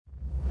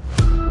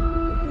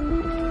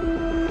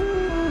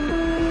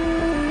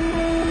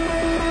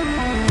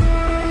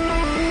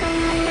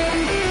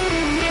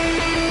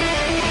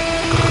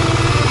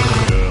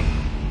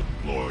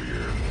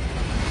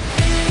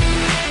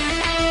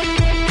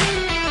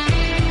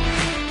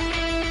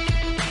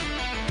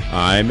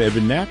I'm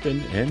Evan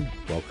Knappen, and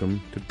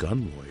welcome to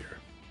Gun Lawyer.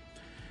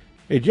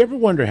 Hey, did you ever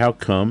wonder how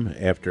come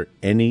after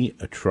any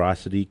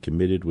atrocity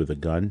committed with a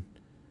gun,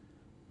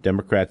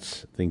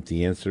 Democrats think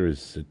the answer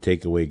is to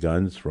take away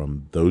guns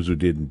from those who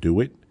didn't do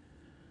it?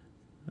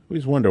 I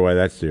always wonder why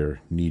that's their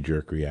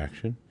knee-jerk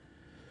reaction.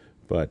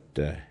 But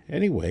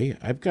anyway,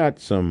 I've got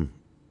some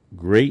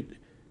great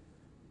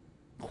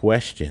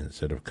questions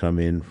that have come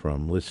in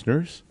from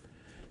listeners,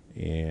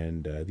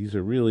 and these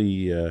are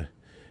really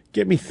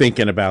get me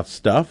thinking about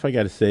stuff. I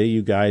got to say,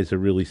 you guys are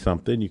really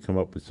something. You come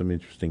up with some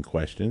interesting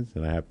questions,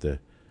 and I have to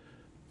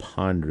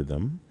ponder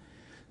them.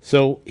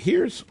 So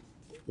here's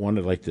one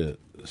I'd like to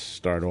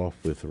start off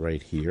with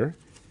right here,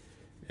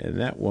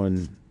 and that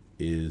one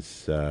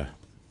is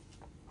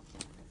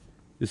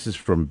this is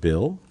from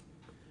Bill,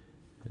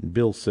 and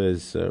Bill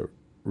says,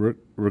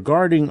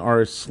 regarding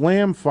our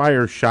slam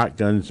fire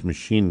shotguns,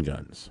 machine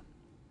guns.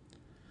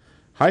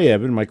 Hi,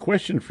 Evan. My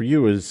question for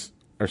you is,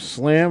 are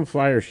slam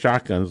fire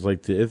shotguns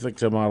like the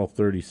Ithaca Model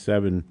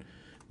 37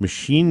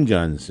 machine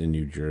guns in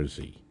New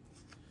Jersey?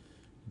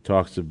 He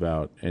talks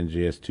about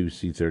NJS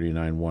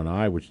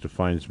 2C39-1I, which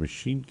defines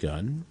machine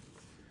gun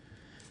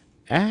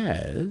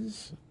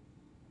as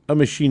a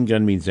machine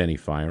gun means any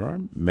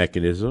firearm,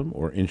 mechanism,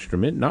 or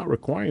instrument not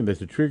requiring that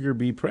the trigger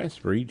be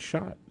pressed for each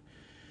shot,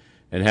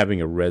 and having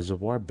a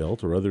reservoir,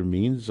 belt, or other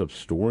means of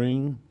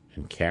storing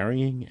and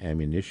carrying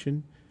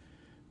ammunition,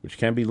 which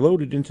can be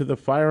loaded into the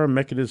firearm,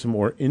 mechanism,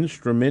 or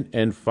instrument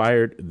and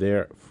fired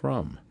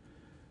therefrom.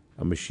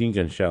 A machine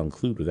gun shall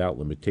include, without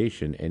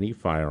limitation, any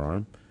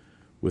firearm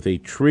with a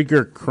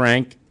trigger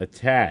crank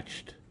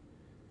attached.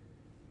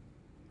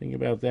 Think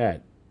about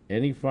that.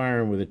 Any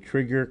firearm with a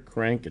trigger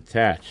crank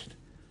attached.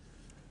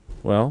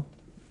 Well,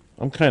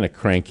 I'm kind of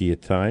cranky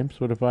at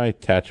times. What if I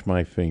attach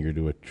my finger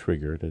to a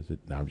trigger? Does it?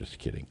 No, I'm just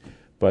kidding.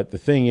 But the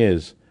thing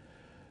is,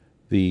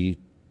 the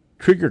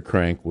trigger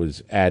crank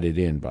was added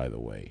in, by the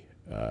way,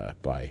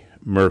 by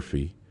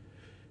Murphy.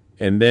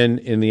 And then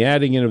in the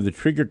adding in of the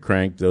trigger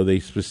crank, though, they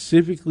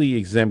specifically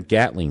exempt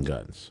Gatling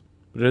guns,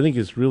 which I think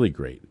is really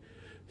great.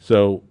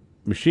 So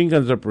machine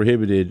guns are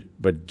prohibited,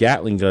 but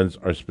Gatling guns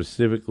are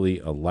specifically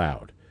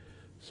allowed.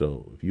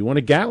 So if you want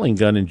a Gatling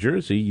gun in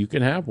Jersey, you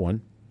can have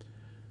one.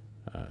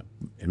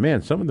 And,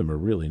 man, some of them are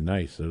really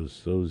nice.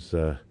 Those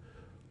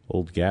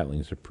old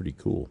Gatlings are pretty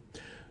cool.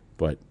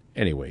 But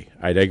anyway,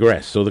 I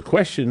digress. So the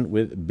question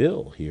with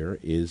Bill here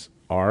is,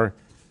 are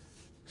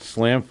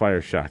slam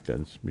fire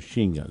shotguns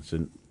machine guns?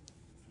 And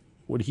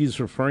what he's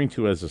referring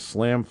to as a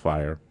slam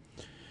fire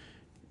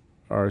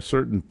are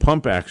certain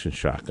pump action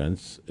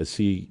shotguns, as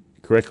he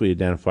correctly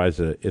identifies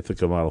a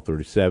Ithaca Model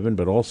 37,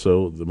 but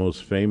also the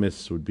most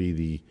famous would be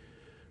the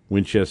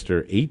Winchester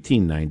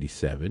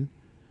 1897.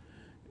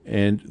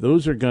 And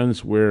those are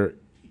guns where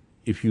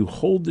if you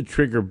hold the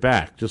trigger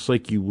back, just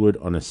like you would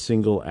on a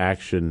single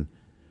action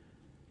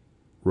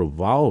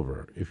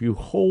revolver, if you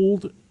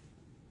hold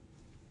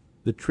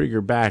the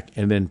trigger back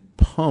and then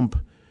pump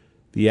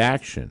the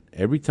action,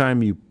 every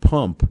time you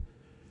pump,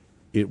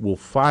 it will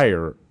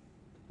fire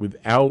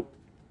without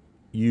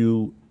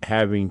you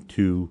having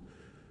to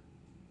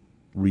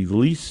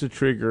release the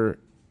trigger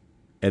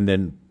and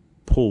then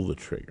pull the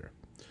trigger.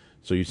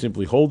 So you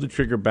simply hold the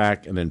trigger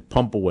back and then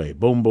pump away.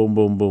 Boom, boom,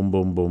 boom, boom,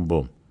 boom, boom,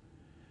 boom.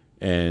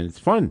 And it's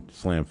fun,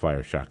 slam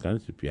fire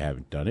shotguns, if you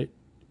haven't done it,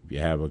 if you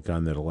have a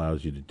gun that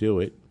allows you to do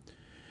it.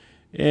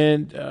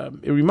 And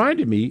it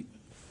reminded me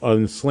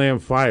on slam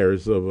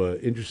fires of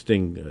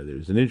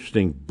there's an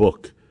interesting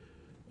book,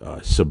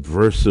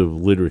 Subversive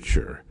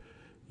Literature.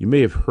 You may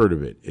have heard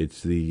of it.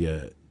 It's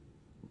the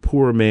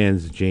Poor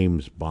Man's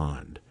James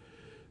Bond.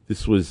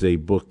 This was a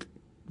book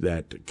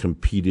that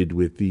competed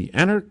with the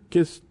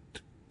Anarchist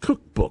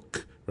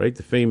Cookbook, right?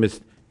 The famous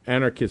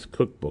Anarchist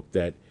Cookbook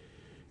that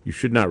you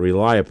should not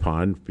rely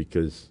upon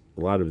because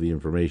a lot of the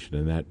information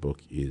in that book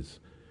is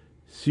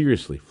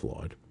seriously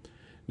flawed.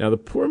 Now, The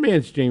Poor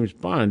Man's James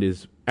Bond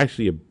is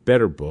actually a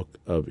better book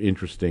of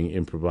interesting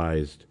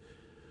improvised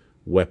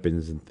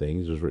weapons and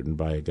things. It was written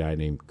by a guy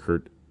named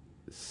Kurt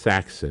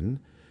Saxon.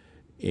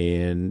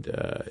 And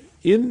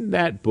in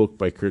that book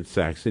by Kurt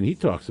Saxon, he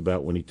talks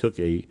about when he took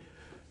a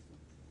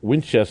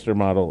Winchester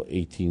Model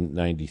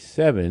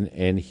 1897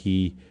 and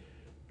he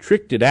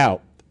tricked it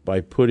out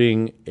by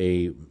putting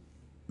a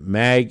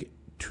mag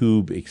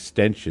tube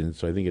extension,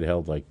 so I think it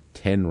held like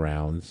 10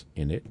 rounds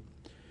in it.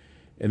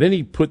 And then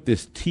he put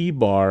this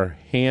T-bar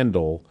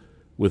handle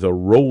with a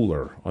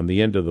roller on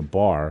the end of the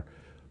bar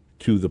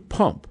to the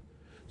pump.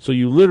 So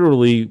you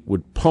literally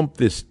would pump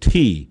this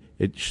T.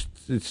 It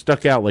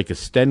stuck out like a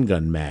Sten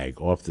gun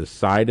mag off the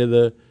side of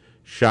the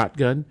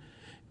shotgun,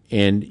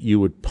 and you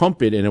would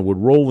pump it, and it would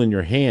roll in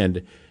your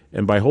hand.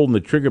 And by holding the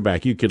trigger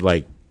back, you could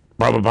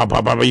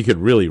you could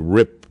really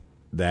rip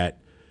that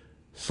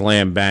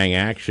slam bang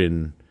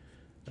action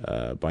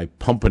by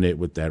pumping it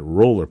with that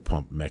roller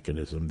pump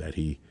mechanism that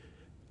he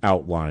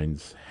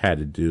outlines how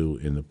to do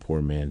in The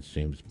Poor Man's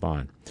James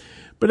Bond.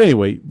 But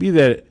anyway, be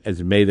that as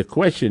it may, the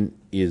question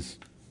is,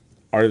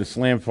 are the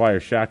slam fire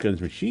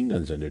shotguns machine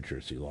guns under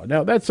Jersey law?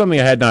 Now, that's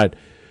something I had not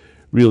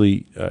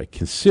really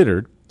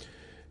considered.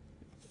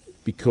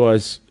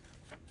 because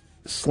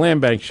slam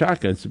bang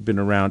shotguns have been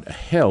around a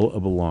hell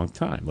of a long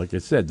time. Like I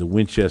said, the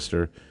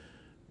Winchester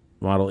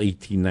model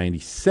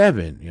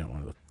 1897,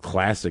 one of the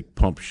classic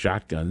pump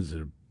shotguns that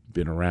have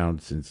been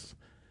around since,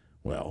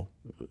 well,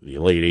 the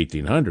late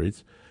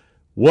 1800s,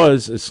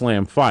 was a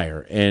slam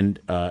fire. And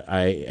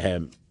I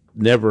have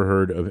never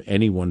heard of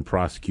anyone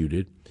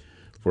prosecuted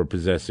for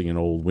possessing an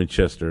old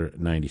Winchester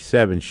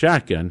 97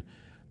 shotgun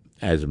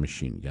as a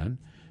machine gun.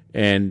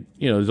 And,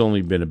 there's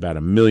only been about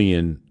 1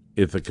 million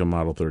Ithaca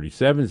Model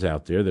 37s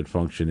out there that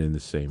function in the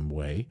same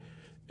way.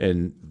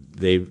 And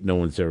no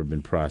one's ever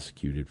been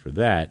prosecuted for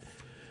that.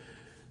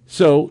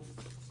 So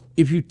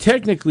if you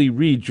technically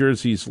read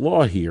Jersey's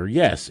law here,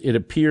 yes, it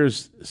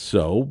appears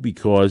so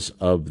because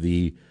of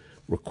the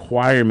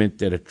requirement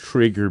that a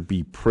trigger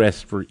be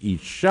pressed for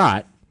each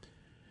shot.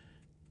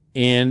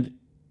 And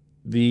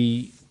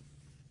the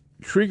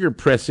trigger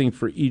pressing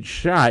for each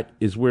shot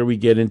is where we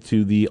get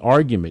into the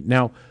argument.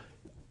 Now,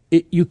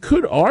 you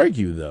could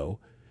argue, though,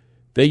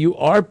 that you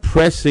are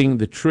pressing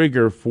the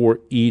trigger for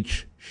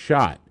each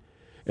shot.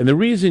 And the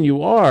reason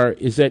you are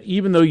is that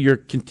even though you're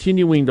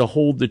continuing to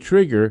hold the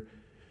trigger,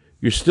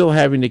 you're still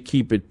having to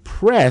keep it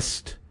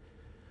pressed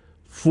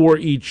for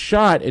each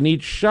shot, and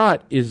each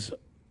shot is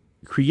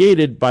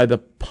created by the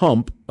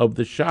pump of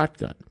the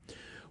shotgun.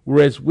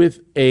 Whereas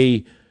with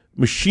a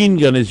machine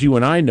gun, as you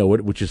and I know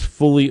it, which is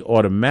fully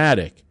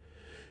automatic,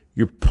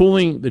 you're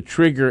pulling the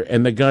trigger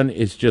and the gun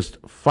is just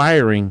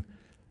firing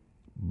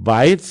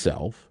by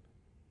itself,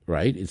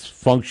 right? Its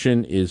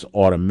function is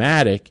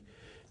automatic,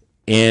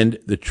 and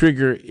the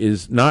trigger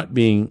is not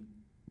being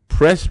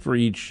pressed for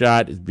each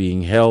shot, is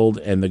being held,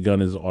 and the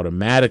gun is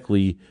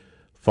automatically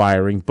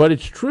firing. But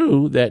it's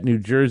true that New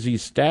Jersey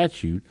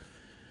statute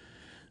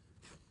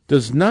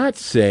does not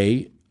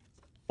say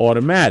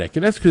automatic,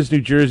 and that's because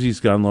New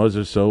Jersey's gun laws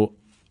are so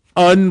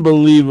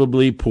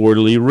unbelievably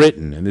poorly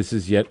written, and this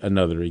is yet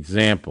another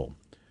example.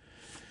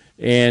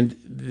 And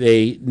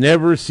they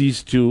never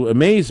cease to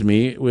amaze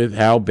me with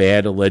how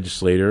bad a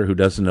legislator who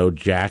doesn't know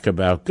jack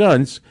about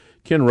guns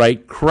can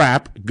write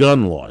crap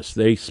gun laws.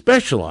 They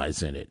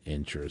specialize in it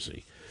in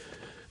Jersey.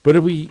 But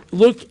if we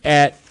look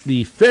at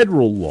the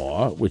federal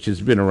law, which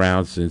has been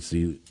around since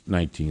the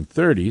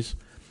 1930s,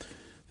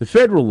 the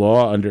federal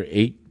law under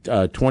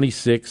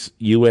 26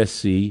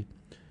 USC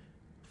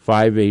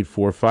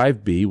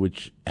 5845B,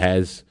 which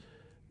has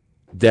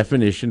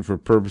definition for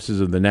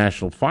purposes of the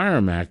National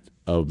Firearm Act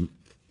of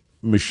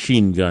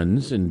machine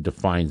guns and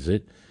defines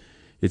it.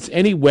 It's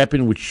any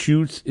weapon which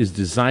shoots, is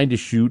designed to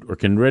shoot, or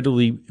can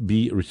readily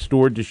be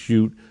restored to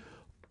shoot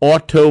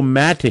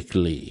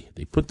automatically.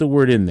 They put the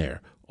word in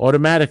there,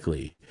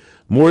 automatically.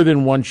 More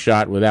than one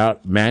shot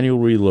without manual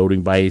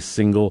reloading by a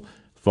single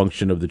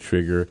function of the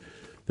trigger,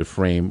 the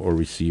frame, or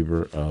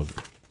receiver of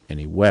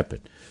any weapon.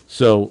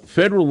 So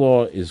federal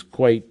law is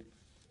quite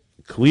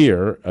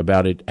clear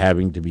about it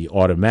having to be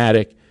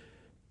automatic,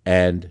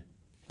 and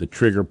the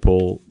trigger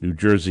pull, New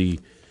Jersey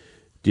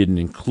didn't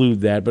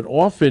include that. But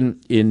often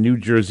in New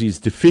Jersey's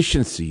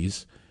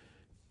deficiencies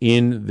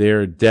in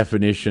their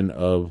definition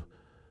of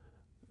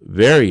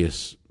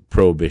various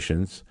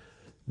prohibitions,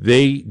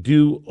 they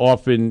do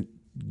often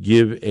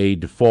give a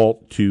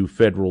default to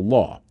federal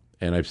law.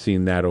 And I've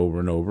seen that over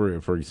and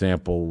over. For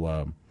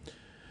example,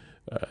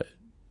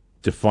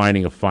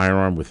 defining a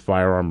firearm with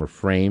firearm or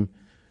frame.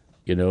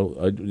 It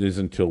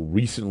isn't until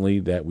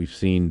recently that we've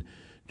seen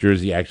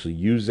Jersey actually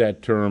use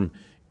that term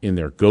in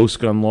their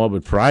ghost gun law,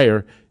 but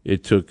prior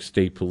it took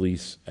state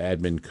police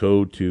admin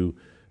code to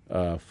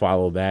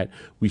follow that.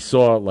 We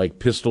saw like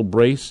pistol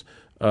brace,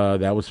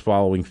 that was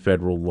following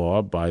federal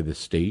law by the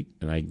state,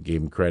 and I gave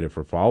them credit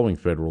for following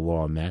federal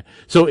law on that.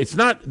 So it's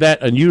not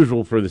that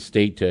unusual for the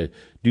state to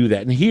do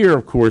that. And here,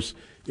 of course,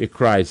 it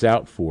cries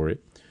out for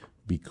it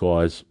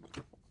because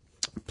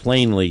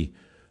plainly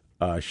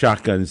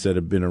shotguns that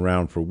have been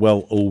around for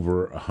well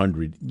over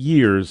 100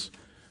 years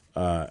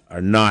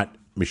are not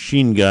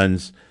machine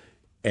guns.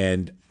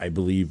 And I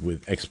believe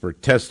with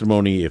expert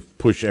testimony, if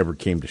push ever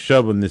came to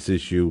shove on this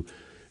issue,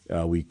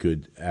 we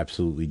could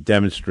absolutely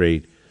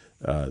demonstrate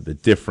the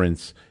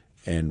difference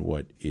and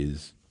what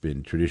is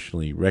been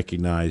traditionally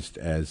recognized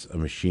as a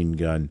machine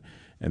gun,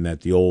 and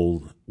that the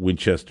old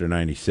Winchester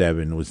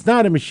 97 was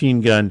not a machine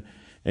gun.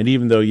 And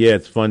even though, yeah,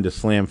 it's fun to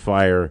slam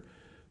fire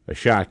a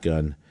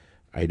shotgun,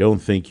 I don't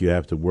think you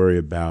have to worry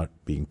about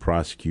being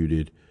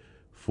prosecuted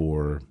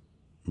for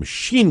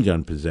machine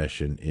gun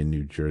possession in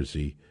New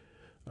Jersey,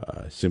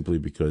 simply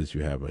because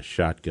you have a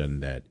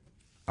shotgun that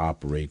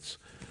operates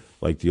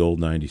like the old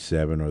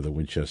 97 or the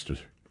Winchester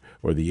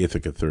or the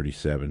Ithaca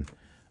 37.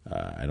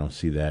 I don't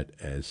see that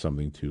as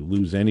something to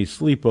lose any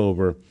sleep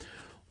over,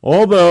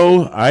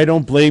 although I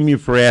don't blame you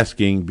for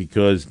asking,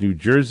 because New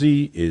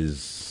Jersey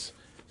is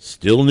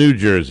still New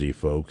Jersey,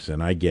 folks,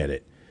 and I get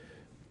it.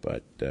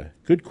 But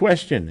good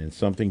question, and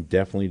something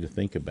definitely to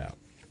think about.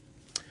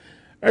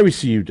 I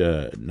received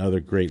another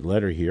great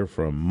letter here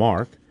from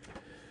Mark.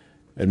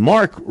 And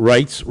Mark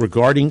writes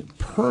regarding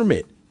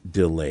permit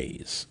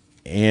delays.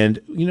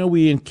 And,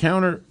 we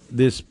encounter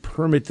this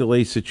permit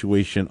delay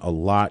situation a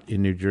lot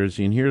in New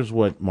Jersey, and here's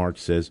what Mark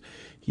says.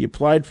 He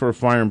applied for a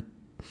firearm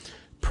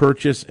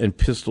purchase and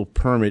pistol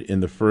permit in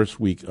the first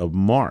week of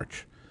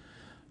March.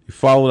 He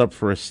followed up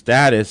for a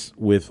status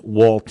with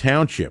Wall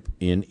Township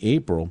in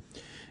April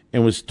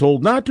and was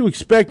told not to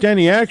expect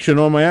any action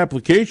on my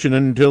application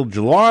until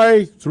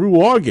July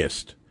through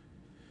August.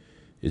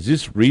 Is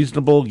this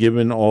reasonable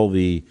given all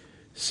the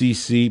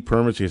CC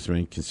permits,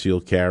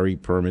 concealed carry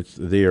permits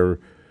they are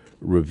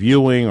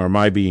reviewing, or am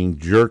I being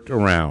jerked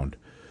around?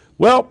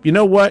 Well, you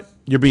know what?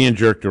 You're being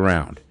jerked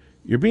around.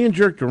 You're being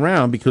jerked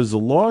around because the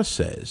law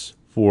says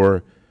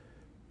for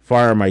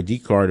firearm ID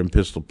card and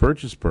pistol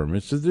purchase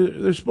permits that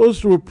they're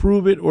supposed to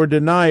approve it or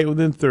deny it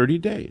within 30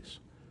 days.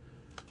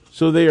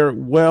 So they are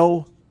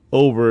well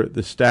over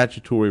the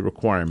statutory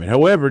requirement.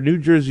 However, New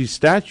Jersey's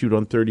statute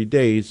on 30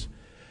 days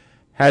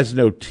has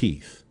no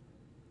teeth.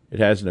 It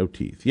has no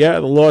teeth.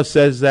 Yeah, the law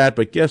says that,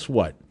 but guess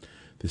what?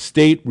 The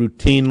state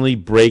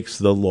routinely breaks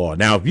the law.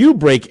 Now, if you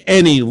break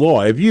any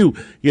law, if you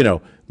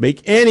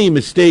make any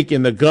mistake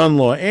in the gun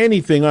law,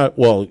 anything,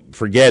 well,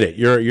 forget it.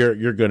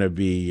 You're going to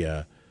be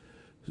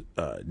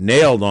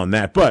nailed on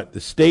that. But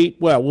the state,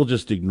 well, we'll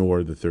just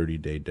ignore the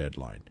 30-day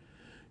deadline.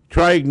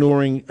 Try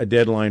ignoring a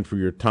deadline for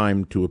your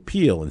time to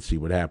appeal and see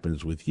what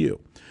happens with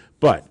you.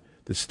 But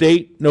the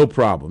state, no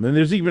problem. And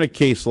there's even a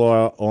case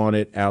law on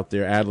it out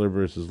there, Adler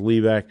versus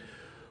Levac,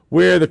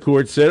 where the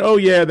court said, oh,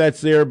 yeah,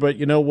 that's there, but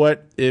you know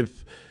what?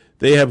 If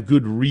they have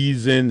good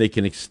reason, they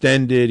can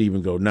extend it,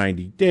 even go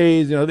 90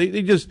 days.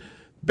 They just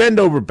bend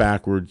over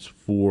backwards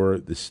for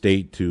the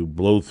state to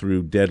blow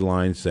through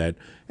deadlines that,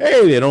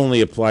 hey, it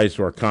only applies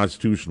to our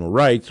constitutional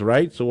rights,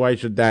 right? So why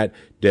should that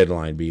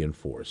deadline be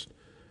enforced?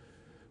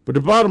 But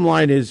the bottom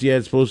line is, yeah,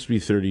 it's supposed to be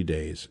 30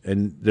 days,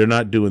 and they're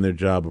not doing their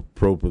job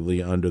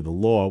appropriately under the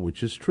law,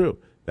 which is true.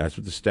 That's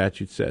what the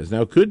statute says.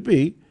 Now, it could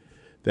be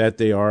that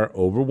they are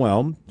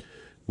overwhelmed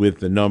with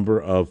the number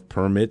of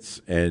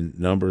permits and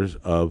numbers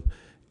of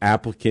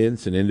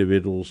applicants and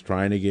individuals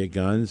trying to get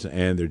guns,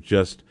 and they're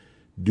just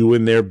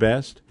doing their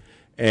best.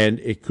 And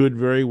it could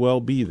very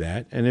well be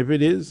that. And if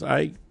it is,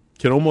 I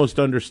can almost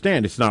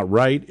understand. It's not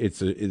right.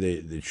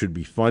 It should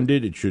be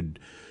funded.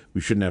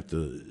 We shouldn't have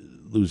to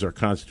lose our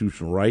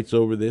constitutional rights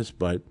over this,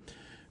 but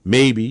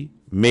maybe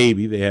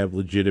they have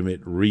legitimate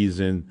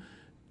reason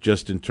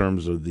just in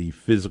terms of the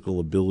physical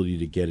ability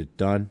to get it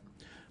done.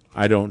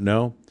 I don't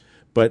know.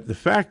 But the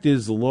fact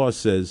is the law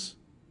says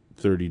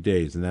 30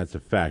 days, and that's a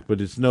fact. But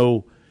there's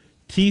no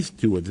teeth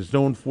to it. There's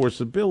no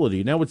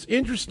enforceability. Now, what's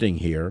interesting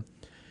here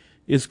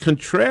is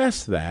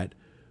contrast that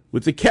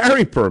with the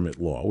carry permit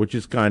law, which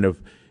is kind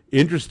of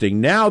interesting.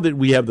 Now that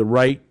we have the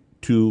right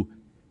to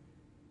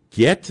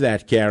get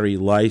that carry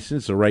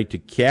license, a right to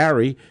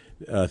carry,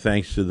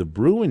 thanks to the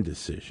Bruin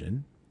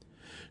decision,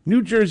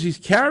 New Jersey's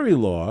carry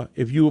law,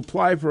 if you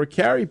apply for a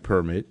carry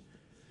permit,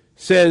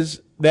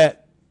 says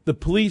that the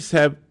police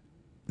have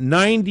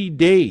 90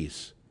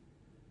 days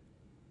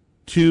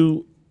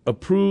to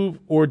approve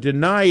or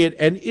deny it,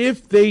 and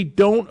if they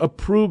don't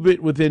approve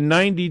it within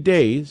 90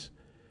 days,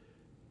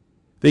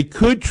 they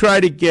could try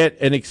to get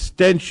an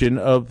extension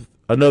of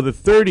another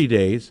 30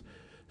 days.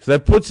 So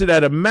that puts it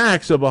at a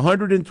max of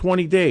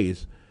 120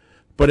 days.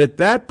 But at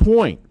that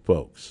point,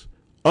 folks,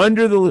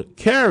 under the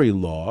carry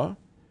law,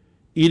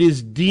 it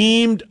is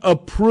deemed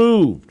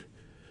approved.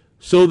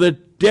 So the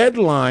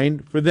deadline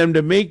for them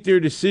to make their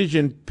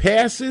decision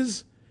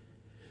passes,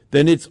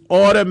 then it's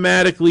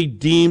automatically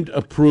deemed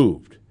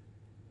approved.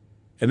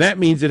 And that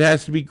means it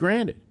has to be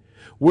granted.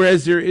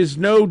 Whereas there is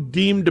no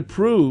deemed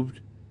approved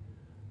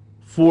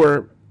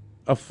for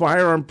a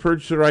firearm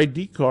purchase or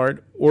ID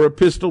card or a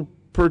pistol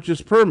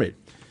purchase permit.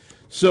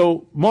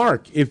 So,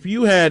 Mark, if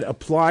you had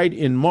applied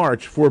in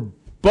March for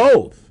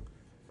both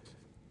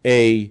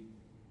a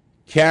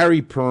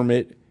carry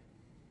permit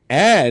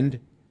and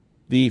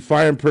the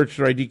firearm purchase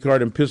or ID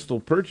card and pistol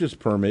purchase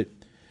permit,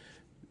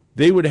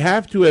 they would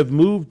have to have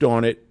moved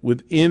on it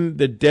within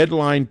the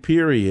deadline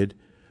period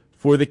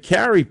for the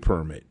carry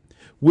permit,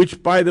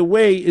 which, by the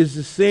way, is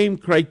the same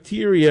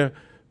criteria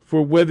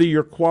for whether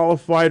you're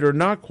qualified or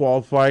not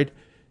qualified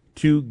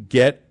to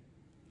get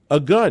a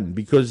gun,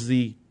 because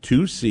the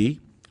 2C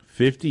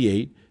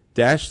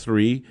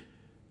 58-3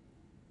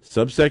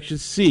 subsection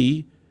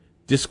C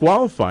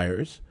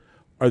disqualifiers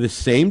are the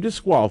same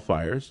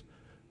disqualifiers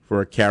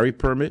for a carry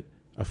permit,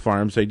 a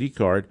firearms ID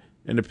card,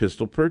 and a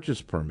pistol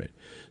purchase permit.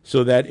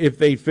 So that if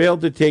they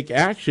failed to take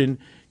action,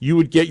 you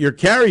would get your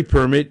carry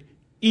permit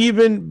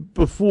even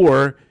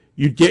before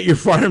you'd get your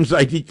firearms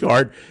ID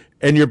card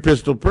and your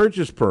pistol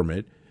purchase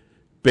permit,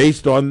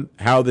 based on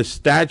how the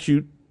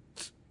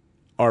statutes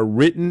are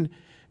written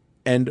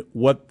and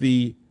what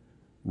the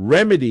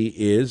remedy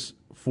is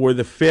for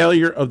the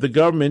failure of the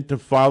government to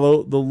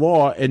follow the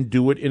law and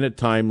do it in a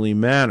timely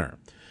manner.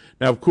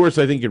 Now, of course,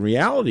 I think in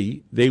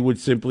reality, they would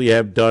simply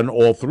have done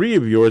all three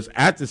of yours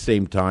at the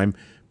same time,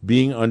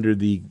 being under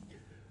the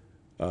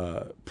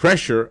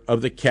pressure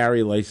of the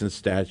carry license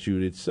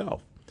statute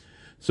itself.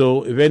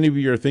 So if any of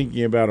you are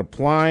thinking about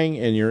applying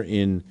and you're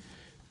in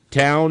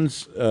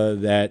towns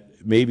that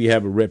maybe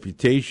have a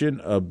reputation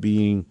of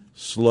being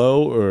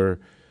slow or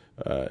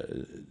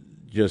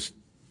just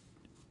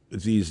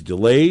these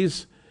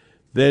delays,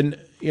 then,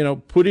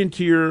 put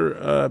into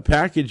your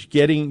package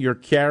getting your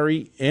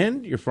carry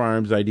and your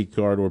firearms ID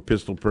card or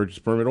pistol purchase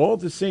permit all at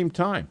the same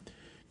time,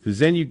 because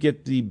then you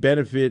get the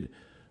benefit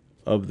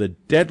of the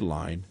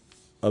deadline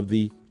of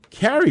the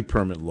carry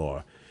permit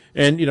law.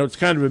 And, it's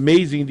kind of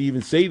amazing to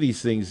even say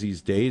these things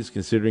these days,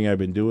 considering I've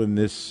been doing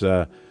this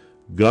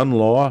gun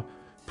law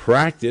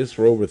practice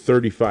for over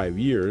 35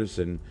 years,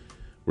 and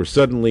where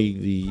suddenly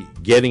the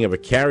getting of a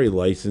carry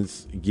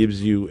license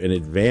gives you an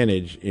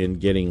advantage in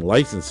getting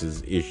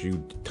licenses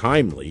issued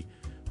timely,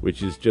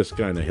 which is just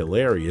kind of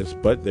hilarious.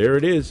 But there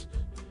it is.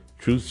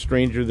 Truth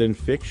stranger than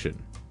fiction.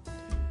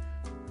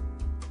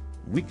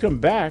 We come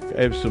back.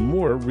 I have some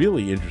more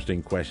really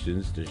interesting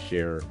questions to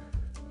share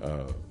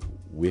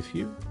with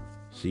you.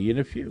 See you in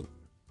a few.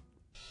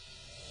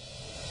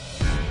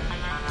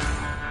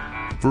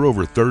 For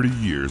over 30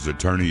 years,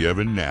 attorney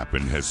Evan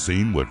Knappen has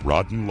seen what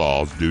rotten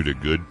laws do to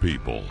good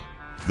people.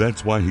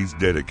 That's why he's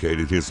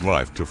dedicated his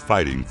life to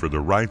fighting for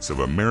the rights of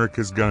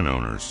America's gun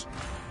owners.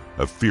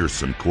 A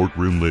fearsome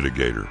courtroom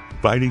litigator,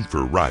 fighting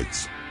for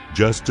rights,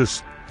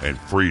 justice, and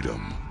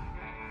freedom.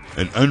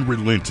 An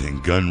unrelenting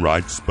gun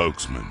rights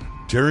spokesman,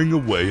 tearing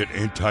away at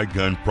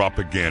anti-gun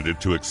propaganda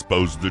to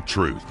expose the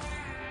truth.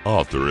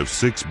 Author of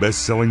 6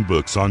 best-selling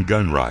books on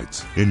gun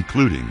rights,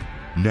 including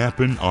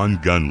Knappen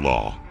on Gun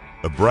Law,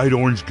 a bright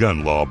orange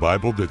gun law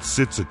Bible that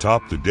sits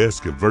atop the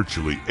desk of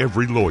virtually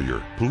every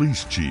lawyer,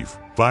 police chief,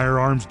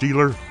 firearms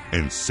dealer,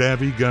 and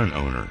savvy gun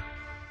owner.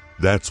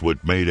 That's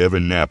what made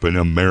Evan Knappen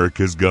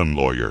America's gun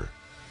lawyer.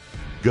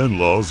 Gun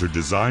laws are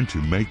designed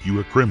to make you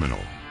a criminal.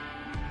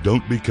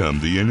 Don't become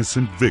the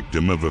innocent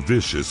victim of a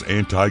vicious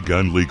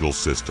anti-gun legal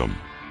system.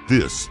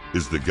 This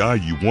is the guy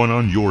you want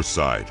on your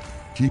side.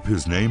 Keep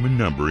his name and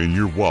number in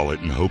your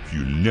wallet and hope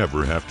you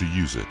never have to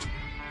use it.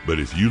 But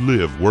if you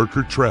live, work,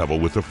 or travel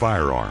with a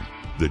firearm,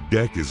 the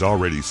deck is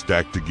already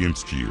stacked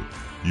against you.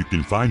 You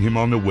can find him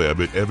on the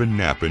web at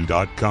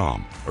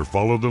evanknappen.com or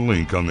follow the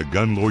link on the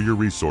Gun Lawyer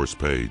resource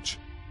page.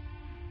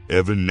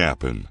 Evan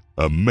Knappen,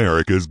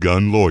 America's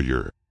gun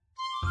lawyer.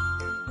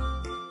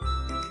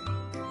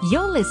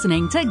 You're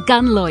listening to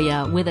Gun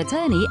Lawyer with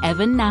attorney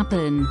Evan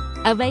Knappen.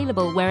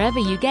 Available wherever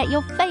you get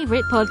your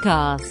favorite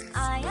podcasts.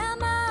 I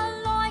am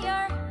a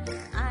lawyer.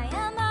 I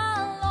am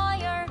a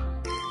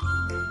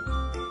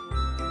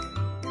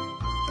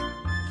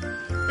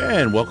lawyer.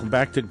 And welcome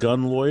back to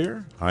Gun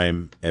Lawyer.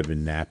 I'm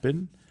Evan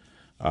Knappen.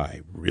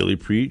 I really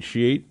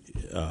appreciate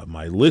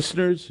my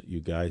listeners. You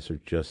guys are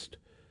just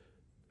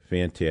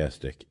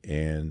fantastic.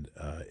 And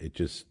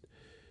it's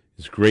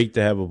great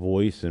to have a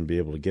voice and be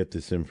able to get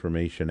this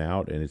information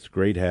out. And it's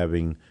great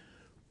having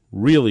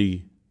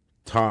really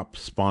top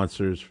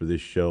sponsors for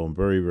this show. I'm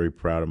very, very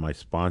proud of my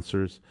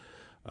sponsors.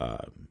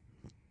 The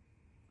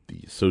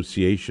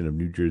Association of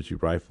New Jersey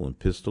Rifle and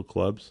Pistol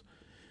Clubs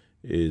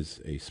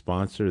is a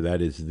sponsor.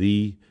 That is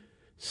the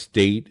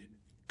state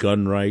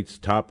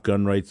top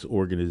gun rights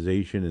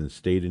organization in the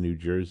state of New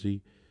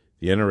Jersey.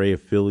 The NRA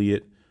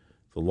affiliate,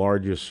 the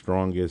largest,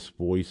 strongest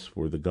voice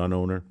for the gun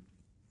owner.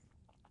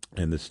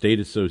 And the state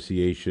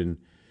association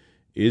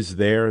is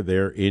there.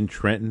 They're in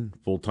Trenton,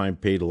 full-time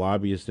paid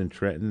lobbyist in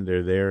Trenton.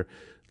 They're there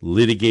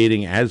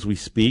litigating as we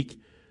speak,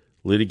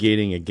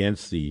 litigating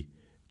against the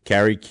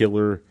carry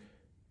killer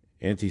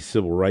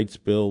anti-civil rights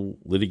bill,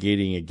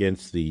 litigating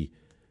against the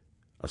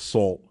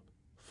so-called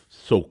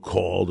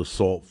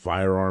assault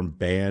firearm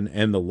ban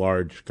and the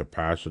large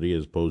capacity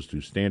as opposed to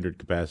standard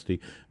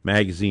capacity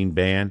magazine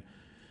ban,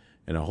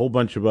 and a whole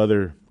bunch of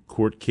other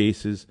court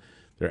cases.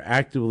 They're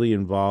actively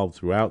involved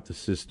throughout the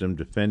system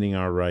defending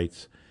our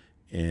rights,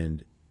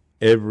 and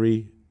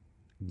every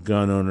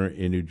gun owner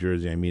in New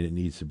Jersey, it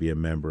needs to be a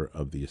member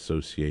of the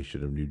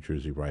Association of New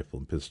Jersey Rifle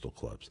and Pistol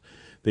Clubs.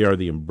 They are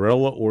the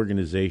umbrella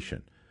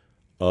organization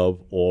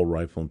of all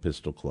rifle and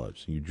pistol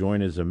clubs. You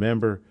join as a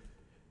member,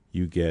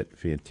 you get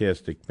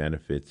fantastic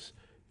benefits.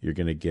 You're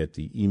going to get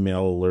the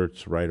email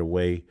alerts right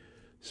away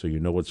so you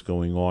know what's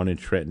going on in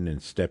Trenton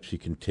and steps you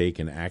can take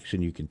and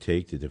action you can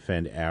take to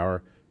defend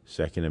our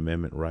Second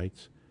Amendment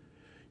rights.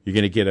 You're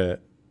going to get a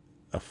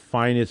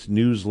finest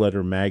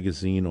newsletter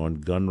magazine on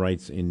gun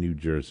rights in New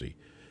Jersey.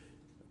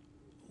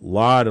 A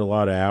lot of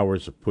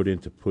hours are put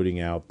into putting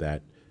out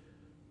that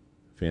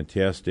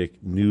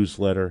fantastic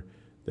newsletter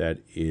that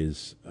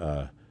is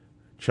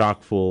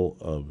chock full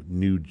of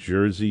New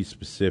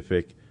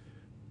Jersey-specific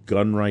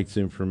gun rights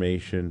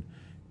information,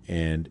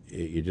 and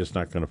you're just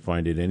not going to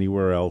find it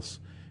anywhere else.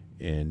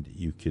 And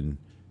you can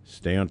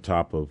stay on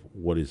top of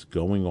what is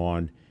going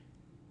on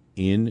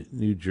in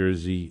New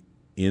Jersey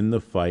in the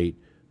fight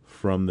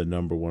from the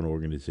number one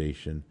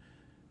organization.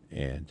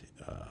 And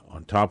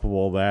on top of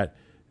all that,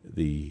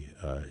 the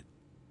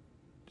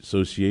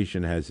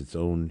association has its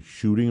own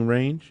shooting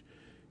range.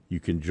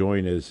 You can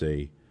join as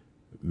a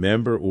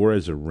member or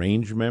as a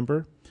range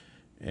member,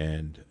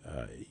 and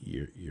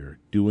you're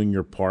doing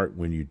your part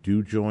when you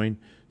do join.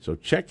 So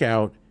check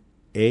out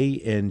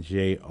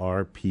anjrpc.org.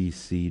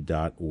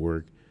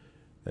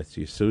 That's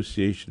the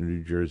Association of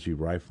New Jersey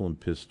Rifle and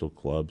Pistol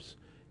Clubs,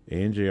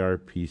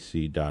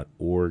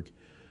 anjrpc.org.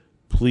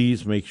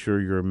 Please make sure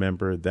you're a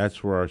member.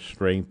 That's where our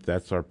strength,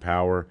 that's our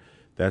power,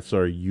 that's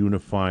our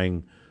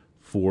unifying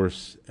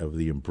force of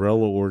the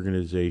umbrella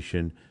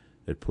organization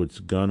that puts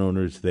gun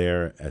owners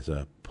there as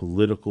a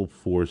political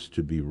force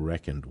to be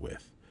reckoned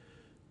with.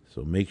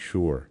 So make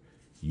sure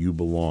you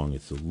belong.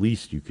 It's the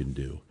least you can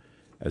do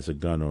as a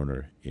gun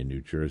owner in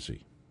New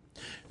Jersey.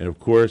 And of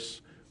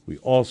course, we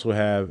also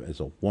have as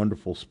a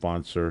wonderful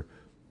sponsor,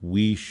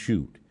 We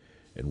Shoot.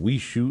 And We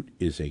Shoot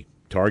is a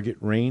target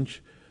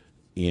range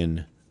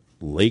in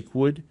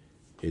Lakewood.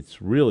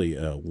 It's really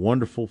a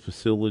wonderful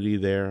facility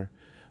there.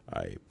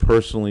 I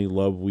personally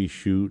love We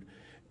Shoot,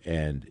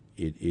 and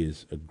it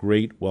is a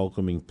great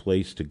welcoming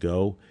place to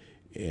go,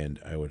 and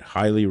I would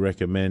highly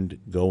recommend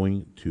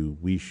going to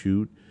We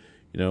Shoot.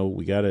 You know,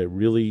 we got to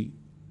really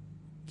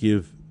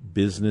give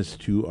business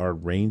to our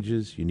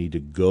ranges. You need to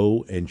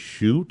go and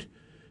shoot.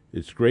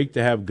 It's great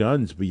to have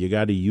guns, but you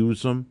got to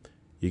use them.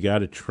 You got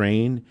to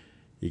train.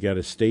 You got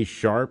to stay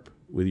sharp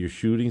with your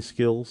shooting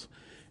skills.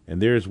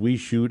 And there's We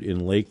Shoot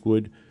in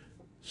Lakewood,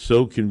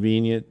 so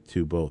convenient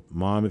to both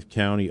Monmouth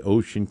County,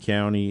 Ocean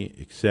County,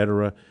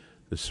 etc.,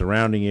 the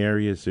surrounding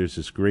areas. There's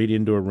this great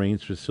indoor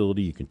range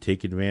facility you can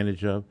take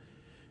advantage of,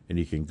 and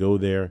you can go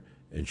there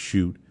and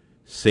shoot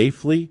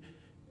safely,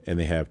 and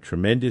they have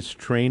tremendous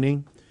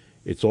training.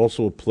 It's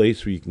also a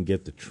place where you can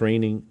get the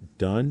training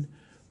done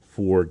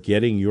for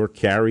getting your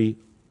carry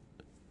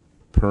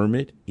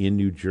permit in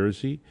New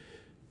Jersey.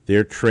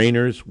 Their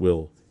trainers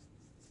will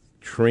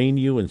train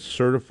you and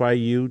certify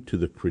you to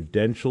the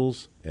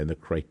credentials and the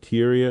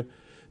criteria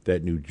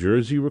that New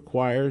Jersey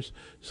requires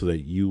so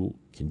that you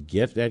can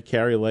get that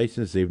carry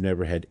license. They've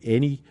never had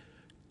any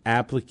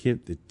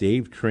applicant that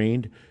they've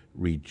trained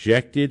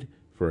rejected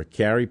for a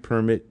carry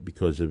permit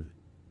because of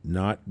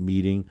not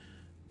meeting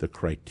the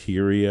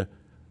criteria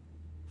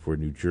for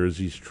New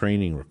Jersey's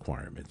training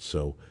requirements.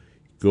 So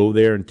go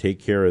there and take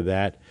care of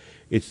that.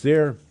 It's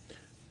their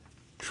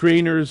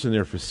trainers and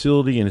their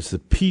facility, and it's the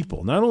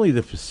people, not only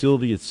the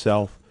facility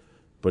itself,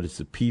 but it's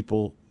the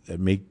people that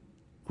make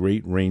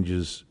great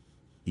ranges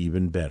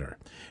even better.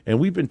 And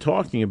we've been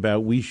talking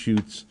about We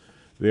Shoot's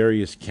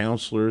various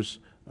counselors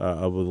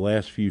over the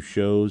last few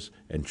shows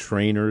and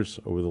trainers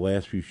over the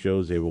last few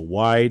shows. They have a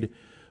wide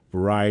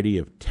variety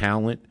of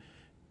talent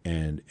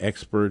and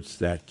experts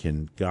that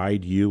can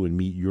guide you and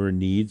meet your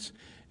needs.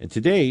 And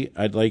today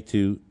I'd like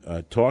to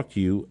talk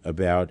to you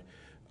about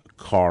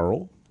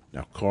Karl.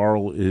 Now,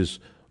 Karl is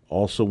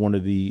also one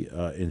of the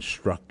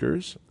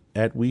instructors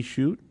at We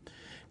Shoot,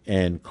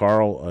 and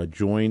Karl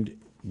joined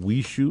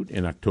We Shoot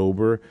in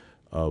October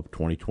of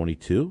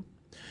 2022.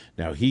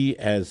 Now, he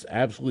has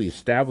absolutely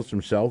established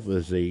himself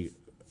as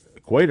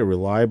quite a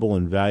reliable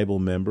and valuable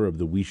member of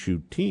the We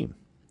Shoot team.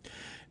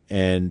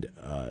 And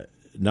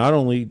not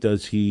only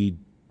does he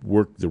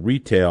work the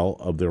retail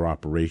of their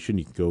operation,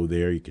 you can go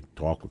there, you can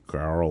talk with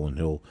Karl, and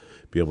he'll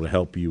be able to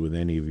help you with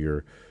any of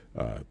your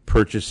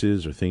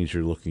purchases or things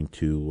you're looking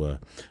to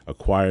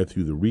acquire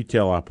through the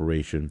retail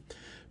operation.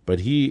 But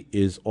he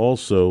is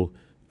also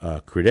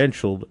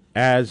credentialed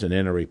as an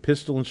NRA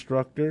pistol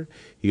instructor.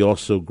 He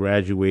also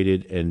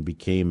graduated and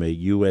became a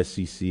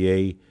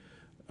USCCA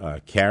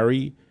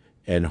carry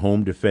and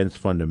home defense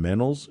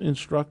fundamentals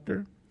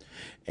instructor.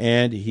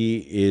 And he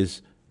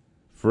is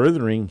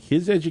furthering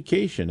his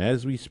education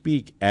as we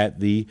speak at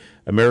the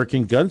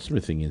American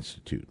Gunsmithing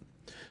Institute.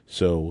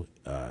 So,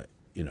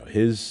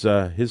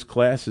 his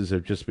classes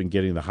have just been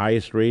getting the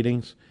highest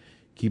ratings,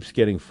 keeps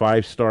getting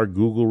 5-star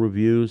Google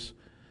reviews.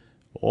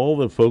 All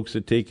the folks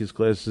that take his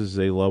classes,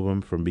 they love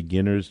him, from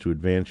beginners to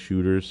advanced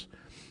shooters.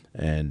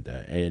 And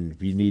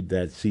if you need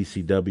that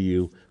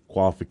CCW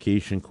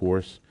qualification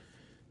course,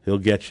 he'll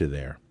get you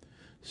there.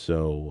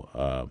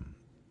 So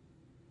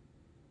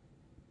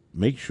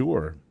make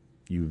sure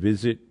you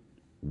visit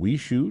We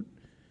Shoot,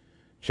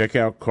 check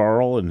out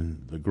Karl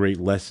and the great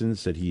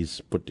lessons that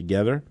he's put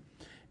together.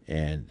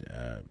 And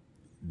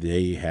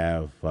they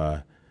have,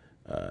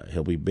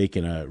 he'll be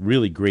making a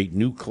really great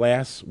new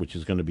class, which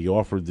is going to be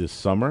offered this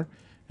summer.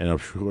 And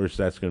of course,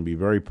 that's going to be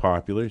very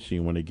popular. So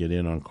you want to get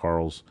in on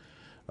Karl's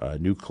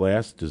new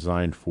class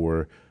designed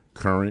for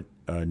current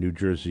New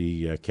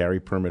Jersey carry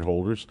permit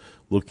holders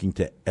looking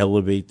to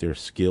elevate their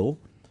skill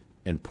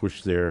and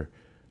push their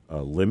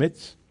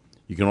limits.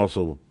 You can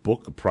also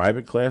book a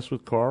private class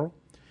with Karl.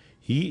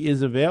 He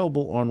is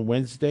available on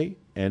Wednesday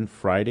and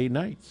Friday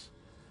nights.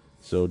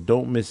 So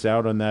don't miss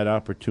out on that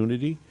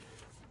opportunity.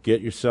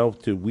 Get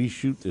yourself to We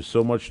Shoot. There's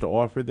so much to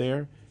offer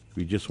there. If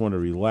you just want to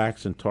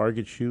relax and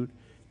target shoot,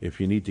 if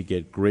you need to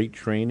get great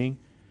training,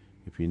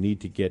 if you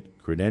need to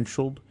get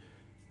credentialed,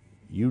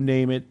 you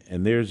name it.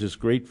 And there's this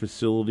great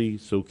facility,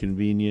 so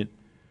convenient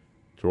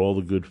to all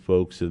the good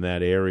folks in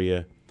that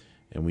area.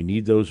 And we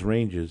need those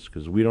ranges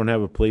because we don't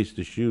have a place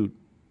to shoot.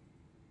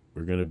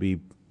 We're going to be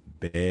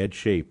bad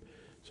shape.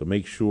 So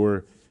make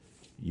sure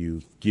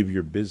you give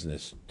your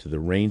business to the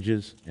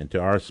ranges and to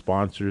our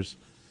sponsors.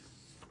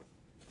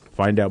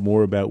 Find out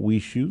more about We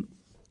Shoot.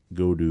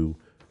 Go to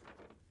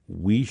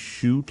We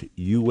Shoot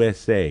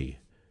USA.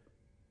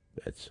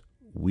 That's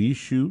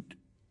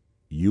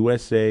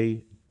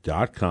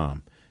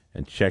WeShootUSA.com.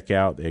 And check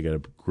out, they got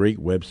a great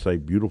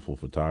website, beautiful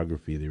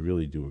photography. They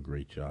really do a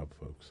great job,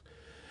 folks.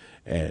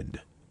 And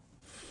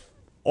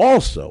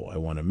also, I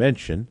want to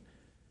mention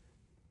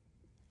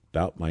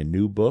about my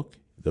new book.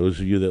 Those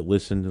of you that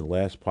listened to the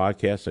last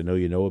podcast, I know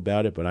you know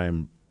about it, but I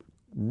am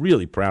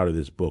really proud of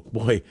this book.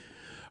 Boy,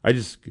 I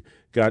just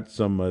got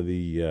some of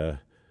the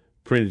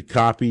printed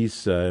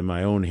copies in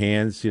my own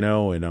hands, and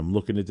I'm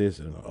looking at this,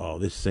 and oh,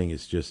 this thing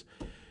is just,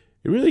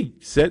 it really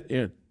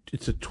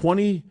it's a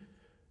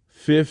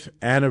 25th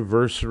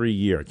anniversary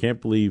year. I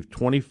can't believe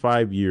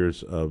 25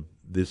 years of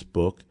this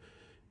book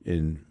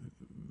in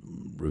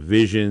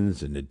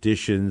revisions and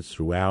additions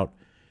throughout,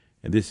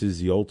 and this is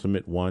the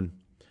ultimate one,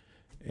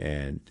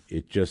 and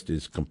it just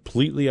is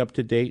completely up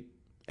to date,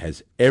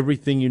 has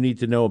everything you need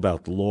to know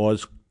about the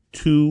laws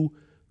to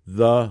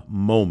the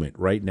moment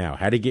right now,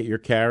 how to get your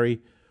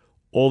carry,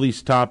 all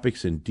these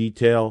topics in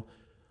detail,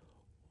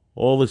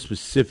 all the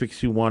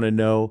specifics you want to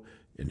know,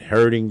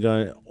 inheriting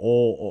gun,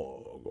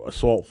 all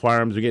assault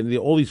firearms, are getting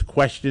all these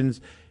questions.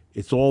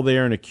 It's all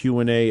there in a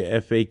Q&A,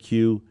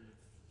 FAQ,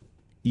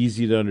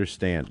 easy to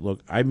understand.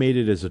 Look, I made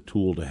it as a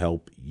tool to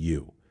help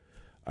you.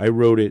 I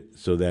wrote it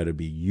so that it'd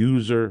be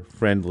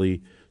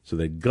user-friendly, so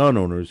that gun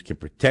owners can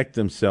protect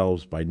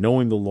themselves by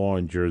knowing the law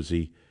in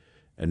Jersey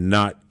and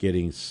not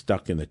getting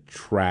stuck in the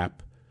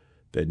trap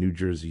that New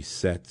Jersey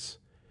sets.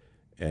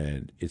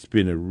 And it's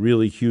been a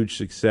really huge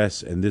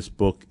success, and this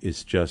book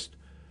is just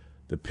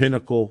the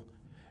pinnacle.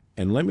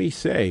 And let me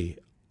say,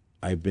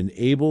 I've been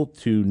able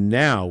to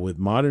now, with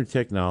modern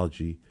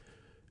technology,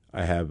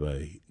 I have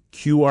a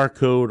QR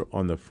code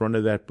on the front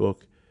of that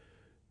book.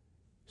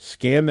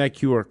 Scan that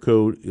QR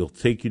code. It'll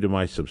take you to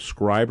my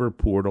subscriber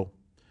portal.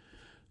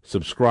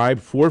 Subscribe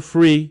for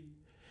free,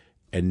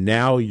 and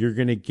now you're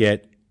going to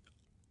get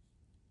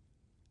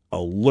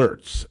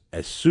alerts.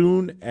 As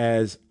soon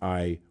as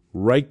I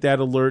write that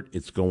alert,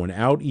 it's going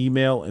out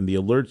email, and the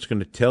alert's going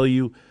to tell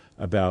you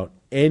about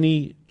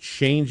any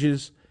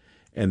changes,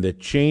 and the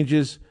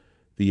changes,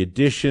 the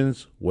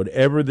additions,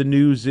 whatever the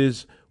news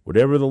is,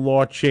 whatever the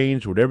law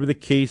changed, whatever the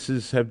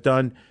cases have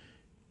done,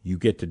 you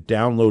get to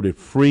download it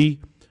free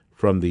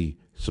from the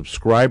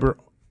subscriber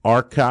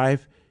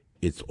archive.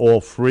 It's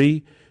all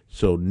free.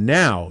 So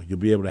now you'll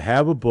be able to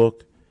have a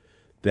book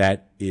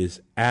that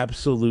is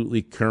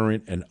absolutely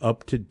current and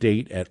up to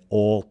date at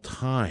all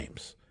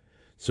times.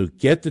 So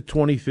get the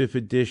 25th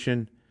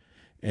edition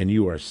and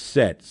you are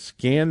set.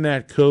 Scan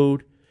that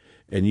code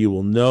and you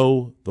will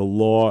know the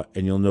law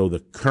and you'll know the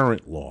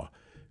current law,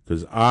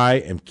 because I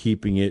am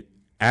keeping it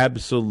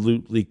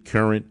absolutely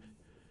current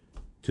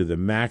to the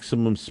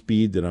maximum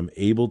speed that I'm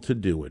able to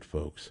do it,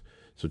 folks.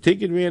 So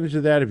take advantage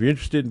of that. If you're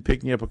interested in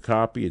picking up a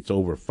copy, it's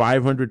over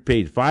 500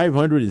 pages,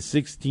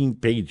 516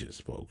 pages,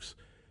 folks,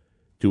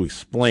 to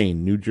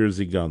explain New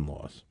Jersey gun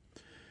laws.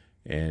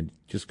 And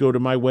just go to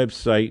my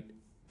website,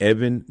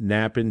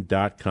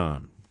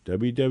 evannappen.com,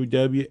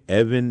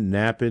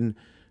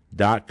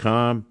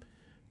 www.evannappen.com.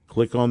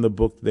 Click on the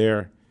book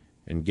there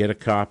and get a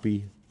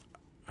copy.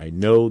 I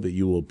know that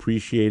you will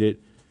appreciate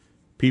it.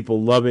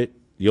 People love it.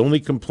 The only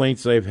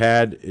complaints I've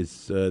had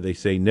is they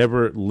say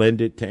never lend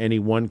it to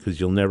anyone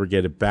because you'll never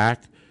get it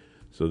back.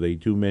 So they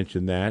do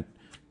mention that.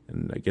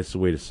 And I guess the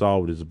way to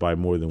solve it is to buy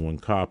more than one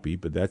copy.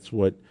 But that's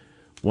what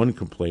one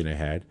complaint I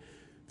had.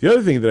 The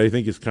other thing that I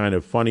think is kind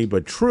of funny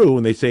but true,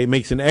 and they say it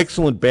makes an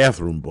excellent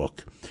bathroom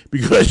book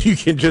because you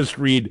can just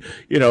read,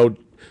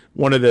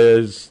 one of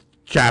those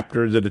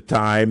chapters at a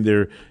time.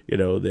 They're, the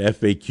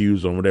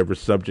FAQs on whatever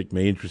subject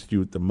may interest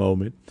you at the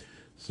moment.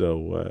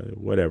 So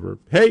whatever.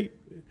 Hey,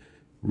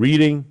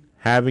 reading,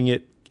 having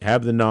it,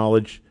 have the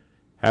knowledge,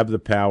 have the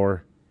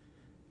power.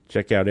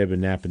 Check out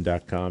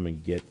evannappen.com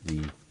and get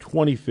the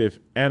 25th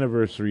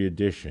anniversary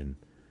edition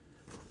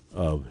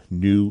of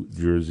New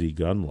Jersey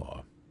gun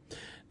law.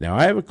 Now,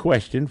 I have a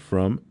question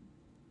from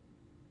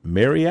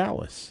Mary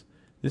Alice.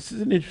 This is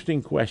an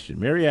interesting question.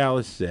 Mary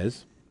Alice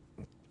says,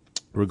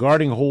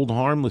 regarding hold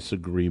harmless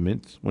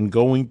agreements when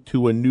going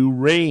to a new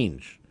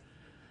range.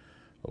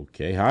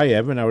 Okay, hi,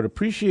 Evan. I would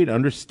appreciate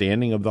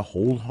understanding of the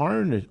hold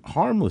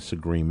harmless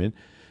agreement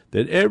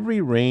that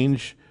every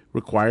range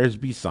requires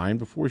be signed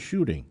before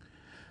shooting.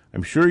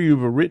 I'm sure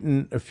you've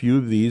written a few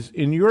of these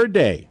in your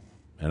day,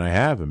 and I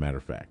have, a matter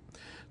of fact.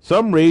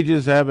 Some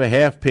ranges have a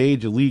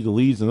half-page of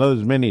legalese and others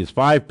as many as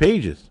 5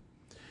 pages.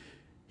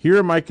 Here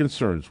are my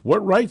concerns.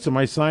 What rights am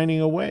I signing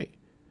away?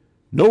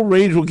 No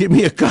range will give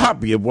me a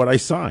copy of what I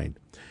signed.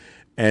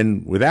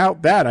 And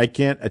without that, I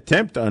can't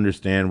attempt to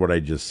understand what I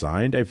just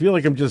signed. I feel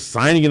like I'm just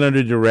signing it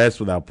under duress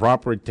without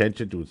proper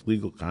attention to its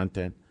legal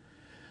content.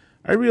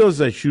 I realize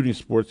that shooting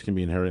sports can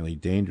be inherently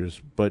dangerous,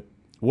 but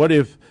what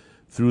if,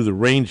 through the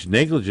range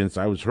negligence,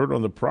 I was hurt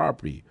on the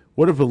property?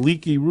 What if a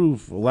leaky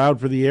roof allowed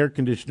for the air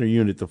conditioner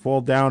unit to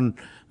fall down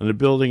on the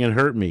building and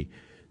hurt me?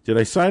 Did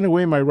I sign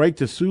away my right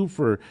to sue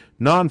for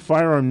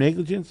non-firearm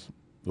negligence?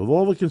 With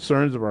all the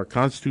concerns of our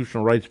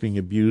constitutional rights being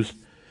abused,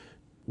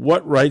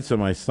 what rights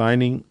am I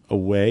signing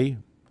away?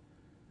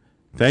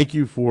 Thank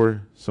you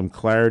for some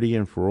clarity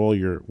and for all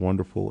your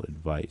wonderful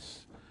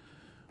advice.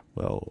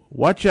 Well,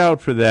 watch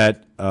out for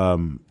that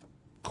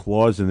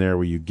clause in there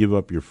where you give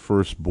up your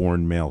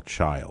firstborn male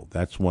child.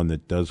 That's one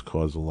that does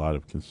cause a lot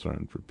of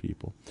concern for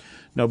people.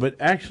 No, but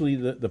actually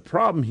the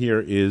problem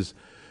here is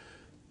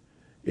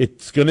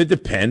it's going to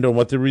depend on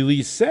what the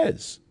release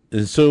says.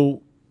 And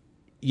so,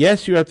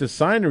 yes, you have to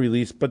sign a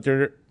release, but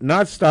they're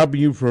not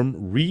stopping you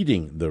from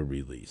reading the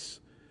release.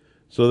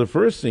 So the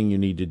first thing you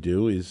need to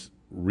do is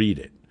read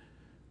it.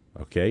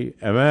 Okay?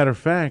 As a matter of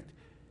fact,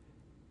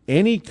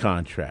 any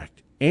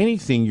contract,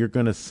 anything you're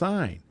going to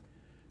sign,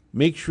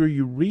 make sure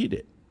you read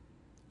it.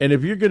 And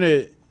if you're going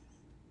to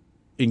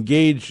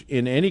engage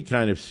in any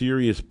kind of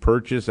serious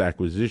purchase,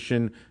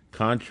 acquisition,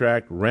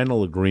 contract,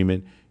 rental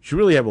agreement, you should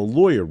really have a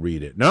lawyer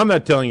read it. Now, I'm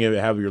not telling you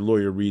to have your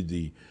lawyer read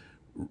the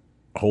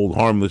hold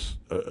harmless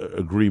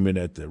agreement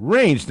at the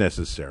range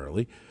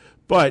necessarily,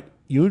 but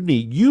you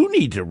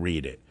need to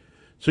read it.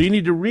 So you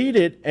need to read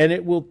it, and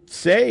it will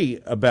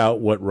say about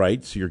what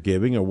rights you're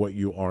giving or what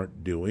you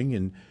aren't doing.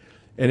 And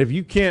if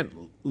you can't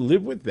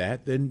live with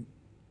that, then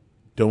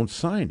don't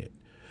sign it.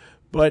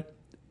 But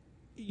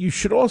you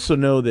should also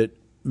know that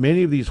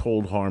many of these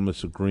hold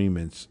harmless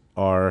agreements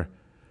are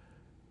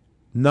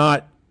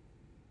not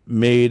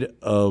made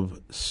of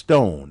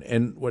stone.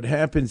 And what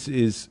happens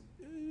is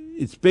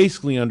it's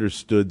basically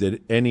understood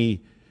that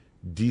any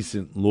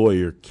decent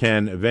lawyer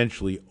can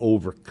eventually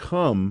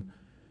overcome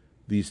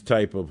these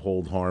type of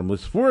hold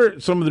harmless for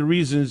some of the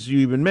reasons you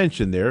even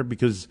mentioned there,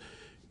 because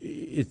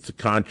it's a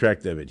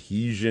contract of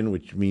adhesion,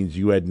 which means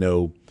you had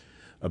no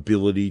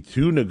ability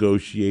to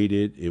negotiate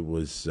it. It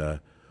was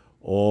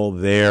all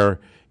there,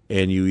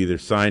 and you either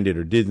signed it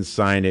or didn't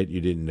sign it.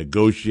 You didn't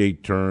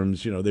negotiate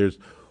terms. You know, there's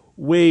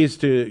ways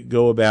to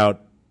go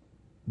about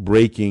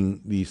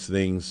breaking these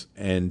things,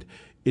 and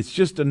it's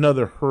just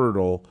another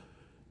hurdle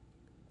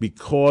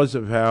because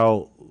of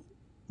how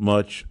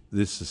much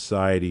this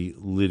society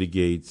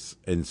litigates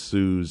and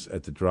sues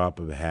at the drop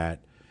of a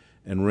hat,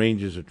 and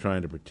ranges are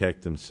trying to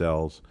protect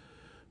themselves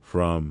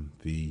from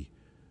the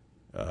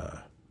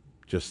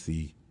just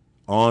the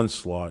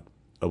onslaught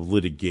of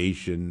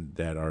litigation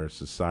that our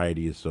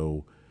society is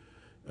so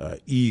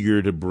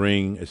eager to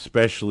bring,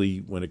 especially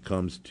when it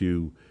comes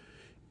to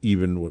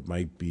even what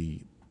might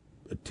be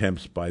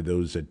attempts by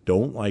those that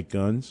don't like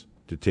guns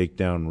to take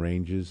down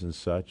ranges and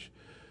such.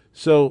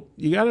 So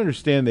you got to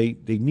understand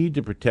they need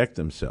to protect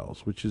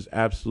themselves, which is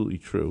absolutely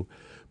true.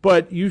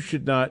 But you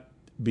should not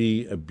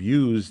be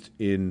abused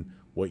in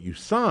what you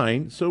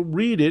sign, so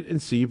read it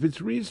and see if it's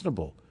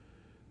reasonable.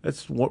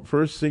 That's what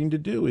first thing to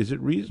do. Is it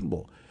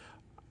reasonable?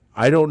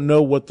 I don't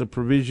know what the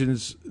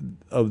provisions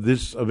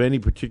of any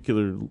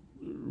particular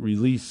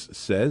release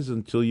says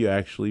until you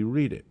actually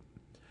read it.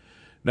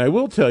 Now, I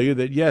will tell you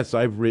that, yes,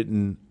 I've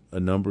written a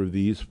number of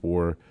these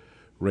for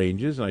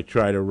ranges, and I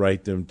try to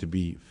write them to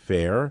be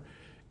fair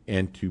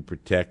and to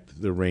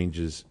protect the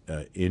range's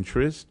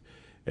interest,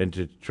 and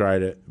to try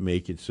to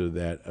make it so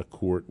that a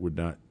court would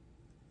not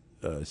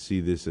see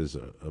this as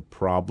a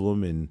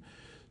problem and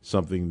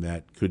something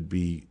that could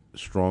be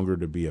stronger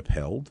to be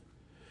upheld.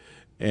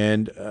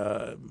 And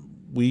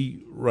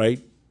we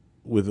write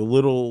with a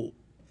little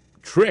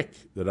trick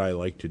that I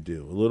like to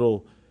do, a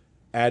little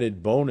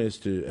added bonus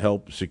to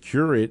help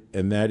secure it,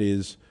 and that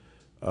is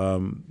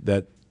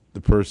that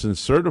the person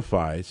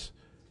certifies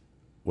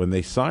when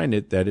they sign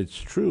it that it's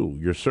true.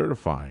 You're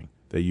certifying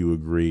that you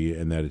agree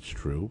and that it's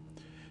true.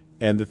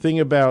 And the thing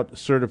about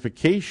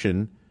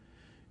certification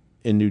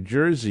in New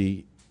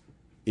Jersey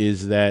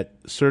is that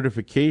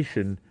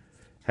certification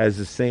has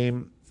the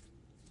same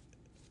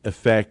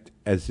effect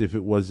as if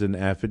it was an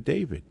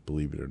affidavit,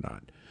 believe it or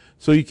not.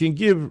 So you can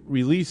give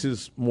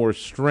releases more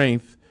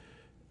strength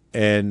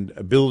and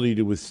ability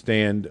to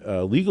withstand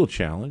a legal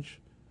challenge,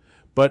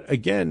 but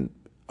again,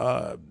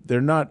 they're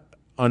not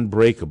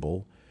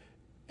unbreakable.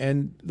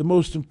 And the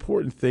most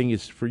important thing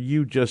is for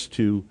you just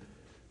to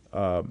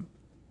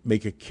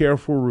make a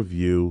careful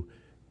review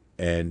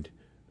and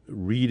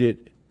read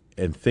it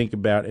and think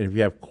about it. And if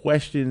you have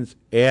questions,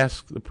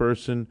 ask the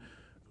person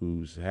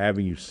who's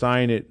having you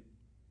sign it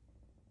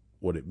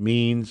what it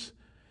means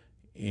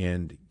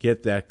and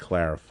get that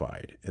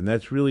clarified. And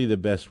that's really the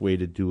best way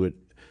to do it,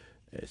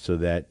 so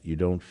that you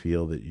don't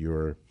feel that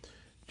you're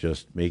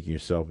just making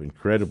yourself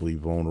incredibly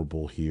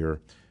vulnerable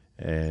here.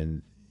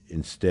 And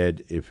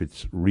instead, if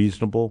it's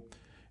reasonable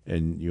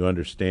and you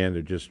understand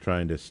they're just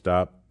trying to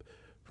stop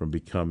from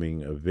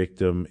becoming a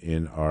victim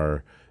in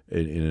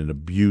an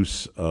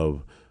abuse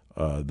of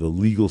the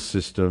legal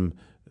system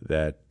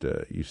that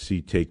you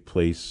see take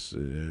place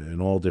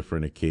in all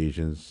different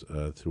occasions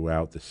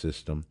throughout the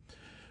system.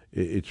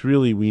 It's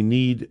really, we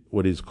need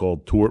what is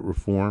called tort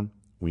reform.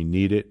 We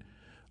need it.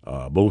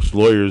 Most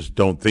lawyers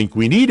don't think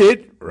we need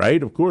it,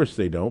 right? Of course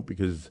they don't,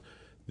 because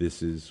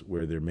this is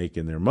where they're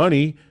making their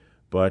money.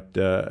 But,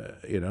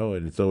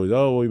 and it's always,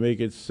 we make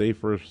it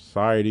safer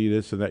society,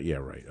 this and that. Yeah,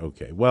 right.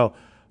 Okay. Well,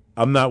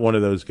 I'm not one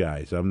of those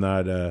guys. I'm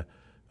not a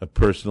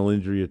personal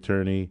injury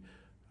attorney.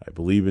 I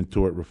believe in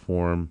tort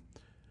reform.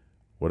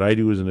 What I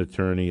do as an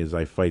attorney is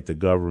I fight the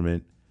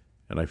government,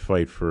 and I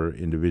fight for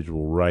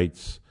individual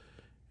rights.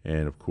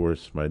 And, of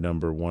course, my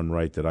number one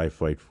right that I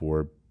fight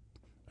for,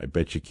 I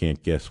bet you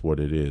can't guess what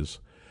it is.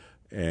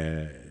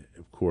 And,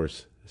 of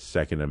course,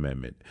 Second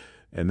Amendment.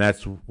 And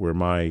that's where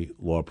my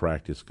law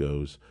practice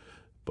goes.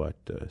 But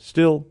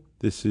still,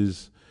 this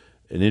is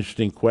an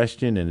interesting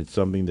question, and it's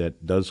something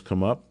that does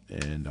come up.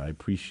 And I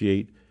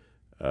appreciate,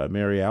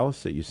 Mary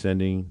Alice, that you're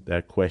sending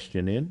that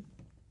question in.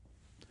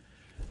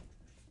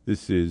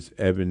 This is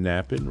Evan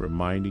Nappen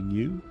reminding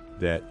you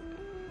that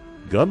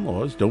gun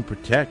laws don't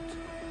protect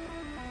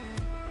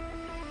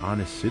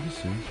honest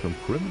citizens from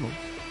criminals.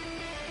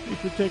 They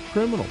protect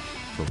criminals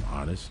from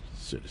honest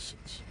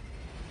citizens.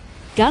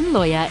 Gun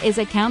Lawyer is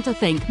a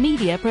Counterthink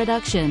media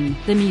production.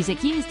 The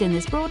music used in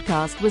this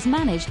broadcast was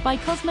managed by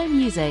Cosmo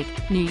Music,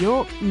 New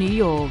York, New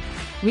York.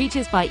 Reach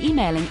us by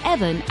emailing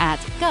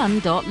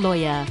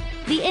evan@gun.lawyer.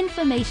 The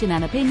information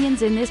and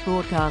opinions in this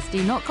broadcast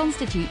do not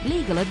constitute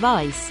legal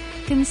advice.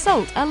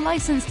 Consult a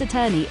licensed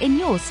attorney in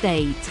your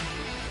state.